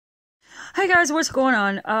Hi guys, what's going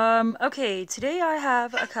on? Okay, today I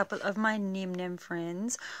have a couple of my Nim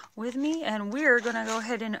friends with me, and we're gonna go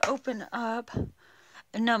ahead and open up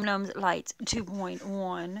Noms Lights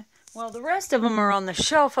 2.1. Well, the rest of them are on the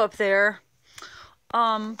shelf up there,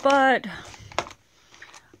 but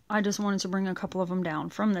I just wanted to bring a couple of them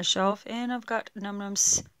down from the shelf, and I've got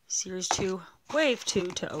Noms Series 2 Wave 2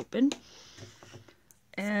 to open,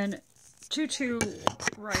 and 2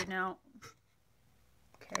 right now.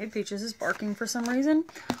 Okay, Peaches is barking for some reason.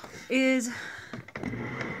 Is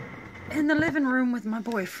in the living room with my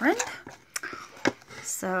boyfriend.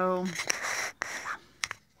 So,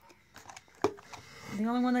 the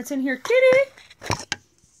only one that's in here, Kitty.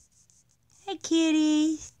 Hey,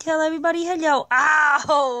 Kitty. Tell everybody hello.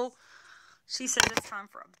 Ow! She said it's time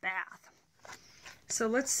for a bath. So,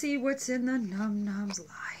 let's see what's in the Noms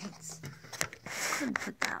Lights. Couldn't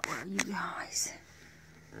put that where you guys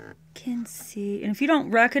can see. And if you don't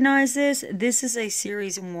recognize this, this is a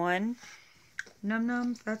Series 1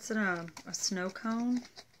 Num. That's a snow cone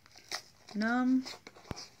Num.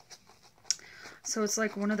 So it's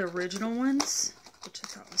like one of the original ones, which I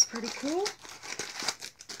thought was pretty cool.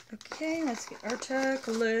 Okay, let's get our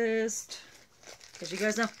checklist. Because you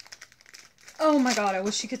guys know. Oh my god, I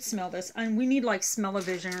wish you could smell this. And we need like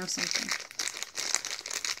smell-o-vision or something.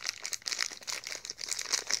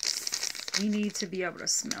 We need to be able to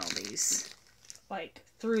smell these, like,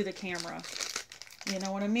 through the camera. You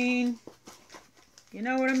know what I mean? You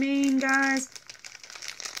know what I mean, guys?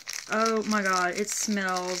 Oh my god, it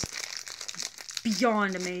smells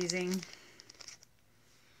beyond amazing.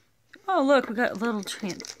 Oh, look, we got a little,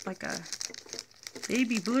 like a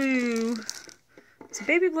baby blue. Is it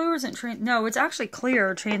baby blue or is it no, it's actually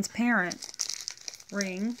clear, transparent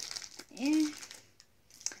ring.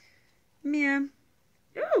 Yeah.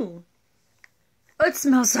 Ooh. It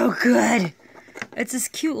smells so good. It's this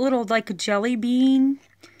cute little, like, jelly bean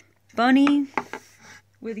bunny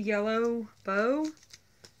with yellow bow.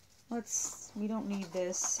 We don't need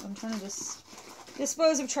this. I'm trying to just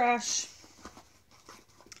dispose of trash.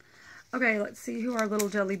 Okay, let's see who our little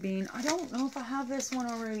jelly bean. I don't know if I have this one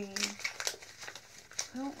already.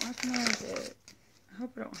 I don't recognize it. I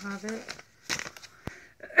hope I don't have it.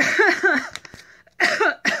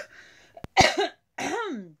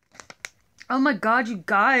 Oh my god, you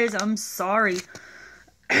guys, I'm sorry.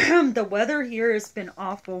 The weather here has been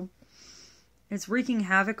awful. It's wreaking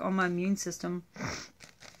havoc on my immune system.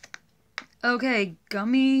 Okay,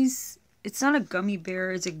 gummies. It's not a gummy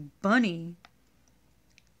bear, it's a bunny.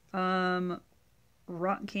 Rock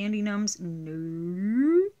candy Nums?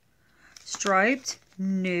 No. Striped?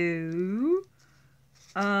 No.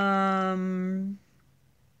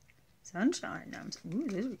 Sunshine Nums. Ooh,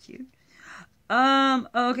 those are cute.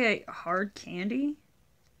 Okay, hard candy?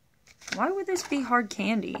 Why would this be hard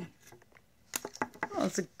candy? Oh,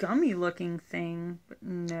 it's a gummy looking thing, but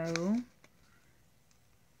no.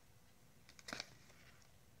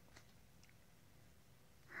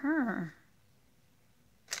 Huh.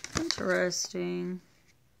 Interesting.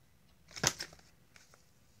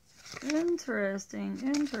 Interesting.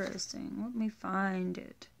 Let me find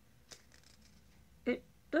it. It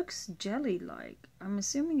looks jelly-like. I'm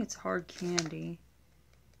assuming it's hard candy.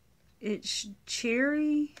 It's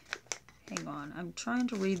cherry. Hang on. I'm trying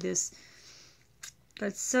to read this.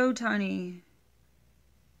 That's so tiny.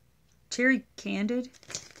 Cherry candied?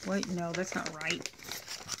 Wait, no, that's not right.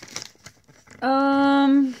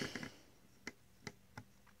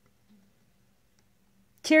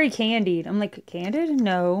 Cherry candied. I'm like, candied?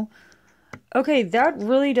 No. Okay, that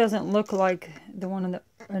really doesn't look like the one in the,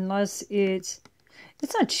 unless it's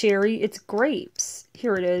not cherry, it's grapes.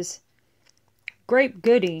 Here it is. Grape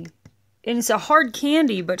goodie. And it's a hard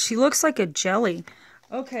candy, but she looks like a jelly.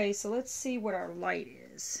 Okay, so let's see what our light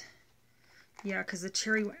is. Yeah, because the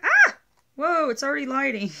cherry... Ah! Whoa, it's already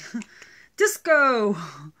lighting. Disco!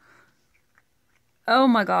 Oh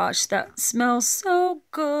my gosh, that smells so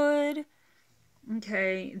good.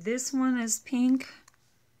 Okay, this one is pink.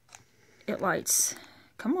 It lights.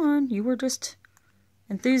 Come on, you were just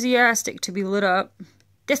enthusiastic to be lit up.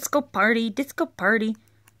 Disco party, disco party.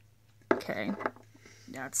 Okay,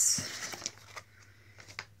 that's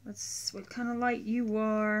what kind of light you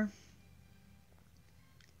are.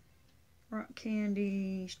 Rock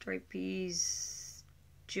candy, striped peas,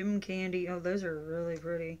 gym candy. Oh, those are really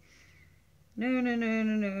pretty. No.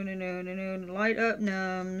 Light up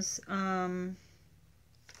Nums.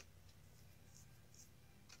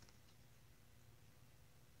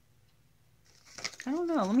 I don't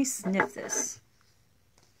know. Let me sniff this.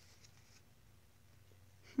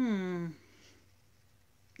 I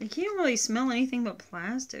can't really smell anything but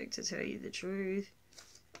plastic, to tell you the truth.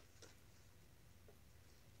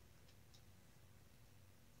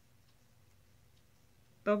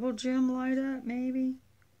 Bubble Gem light up, maybe?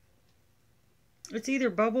 It's either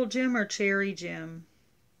Bubble Gem or Cherry Gem.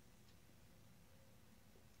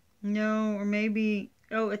 No, or maybe...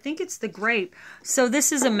 Oh, I think it's the grape. So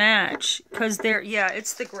this is a match. Because they're... Yeah,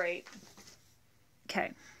 it's the grape.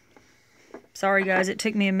 Okay. Sorry, guys. It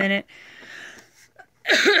took me a minute.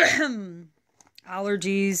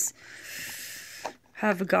 Allergies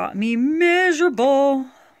have got me miserable.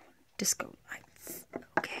 Disco lights.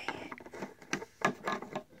 Okay.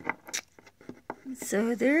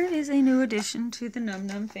 So there is a new addition to the Num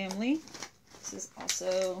Num family. This is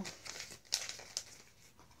also...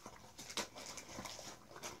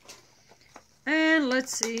 And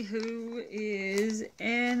let's see who is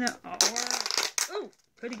in our... Oh,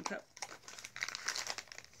 pudding cup.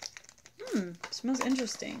 Smells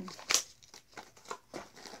interesting.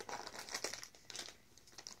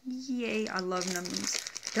 Yay, I love Num Nums.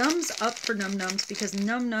 Thumbs up for Num Nums because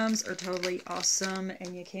Num Nums are totally awesome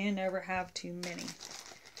and you can never have too many.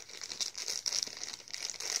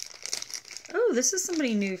 Oh, this is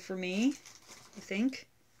somebody new for me, I think.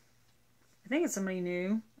 I think it's somebody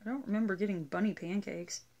new. I don't remember getting bunny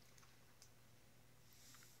pancakes.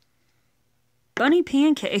 Bunny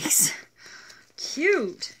pancakes.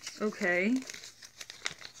 Cute. Okay. I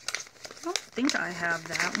don't think I have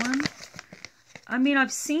that one. I mean,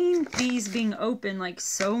 I've seen these being open like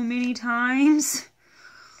so many times.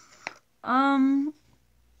 Okay,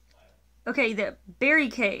 the berry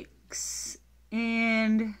cakes.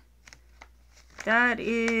 And that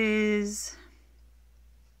is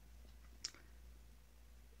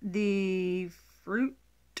the fruit.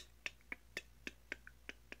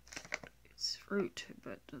 It's fruit,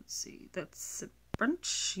 but let's see. That's a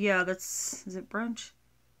brunch? Yeah, that's... Is it brunch?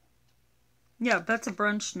 Yeah, that's a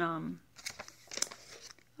brunch num.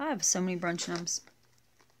 I have so many brunch nums.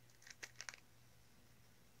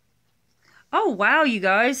 Oh, wow, you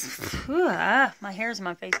guys. My hair's in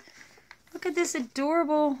my face. Look at this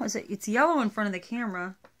adorable... It's yellow in front of the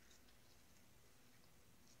camera.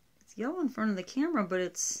 It's yellow in front of the camera, but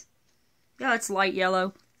it's... Yeah, it's light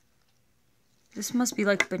yellow. This must be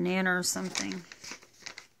like banana or something.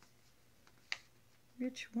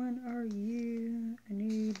 Which one are you? I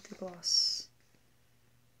need the gloss.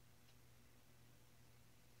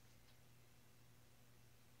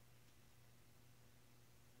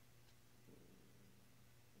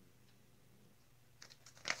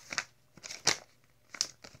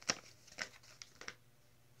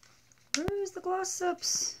 Where's the gloss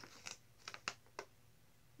ups?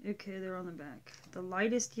 Okay, they're on the back. The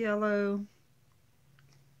lightest yellow.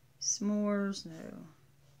 S'mores, no.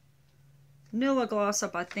 Vanilla gloss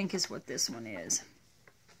up, I think, is what this one is.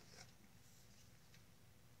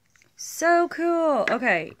 So cool.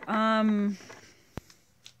 Okay, I'm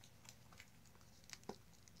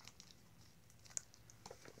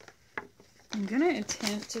gonna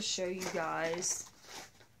attempt to show you guys.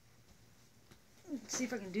 Let's see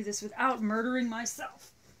if I can do this without murdering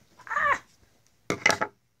myself. Ah!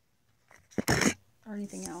 Or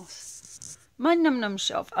anything else. My Num Num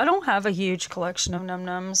shelf. I don't have a huge collection of Num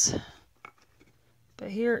Nums.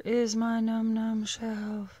 But here is my Num Num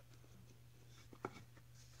shelf.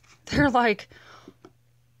 They're like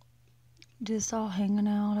just all hanging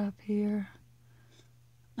out up here.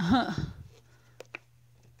 Ah!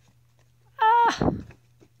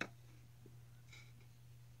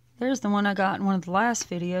 There's the one I got in one of the last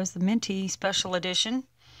videos, the Minty Special Edition.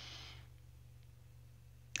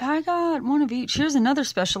 I got one of each. Here's another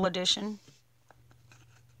special edition.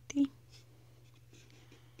 I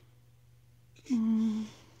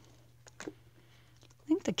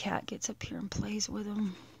think the cat gets up here and plays with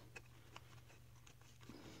them.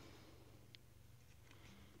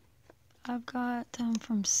 I've got them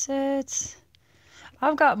from sets.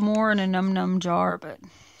 I've got more in a Num Num jar, but...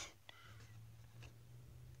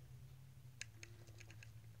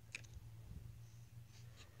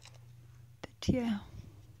 yeah,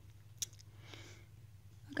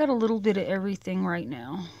 I got a little bit of everything right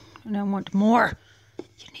now, and I want more.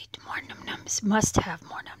 You need more Num Nums. Must have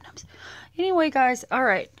more Num Nums. Anyway, guys, all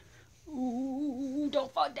right. Ooh,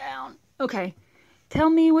 don't fall down. Okay,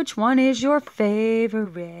 tell me which one is your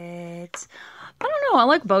favorite. I don't know. I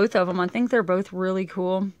like both of them. I think they're both really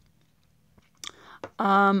cool.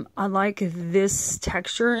 I like this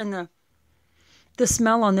texture, and the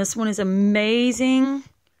smell on this one is amazing.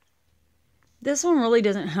 This one really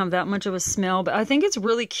doesn't have that much of a smell, but I think it's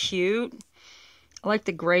really cute. I like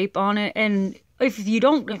the grape on it. And if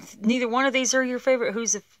neither one of these are your favorite,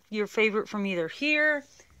 who's your favorite from either here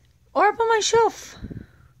or up on my shelf?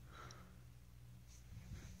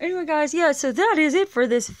 Anyway, guys, yeah, so that is it for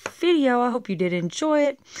this video. I hope you did enjoy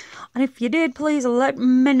it. And if you did, please let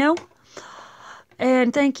me know.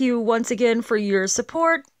 And thank you once again for your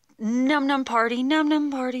support. Num num party, num num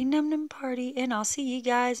party, num num party. And I'll see you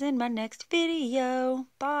guys in my next video.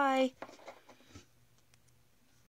 Bye.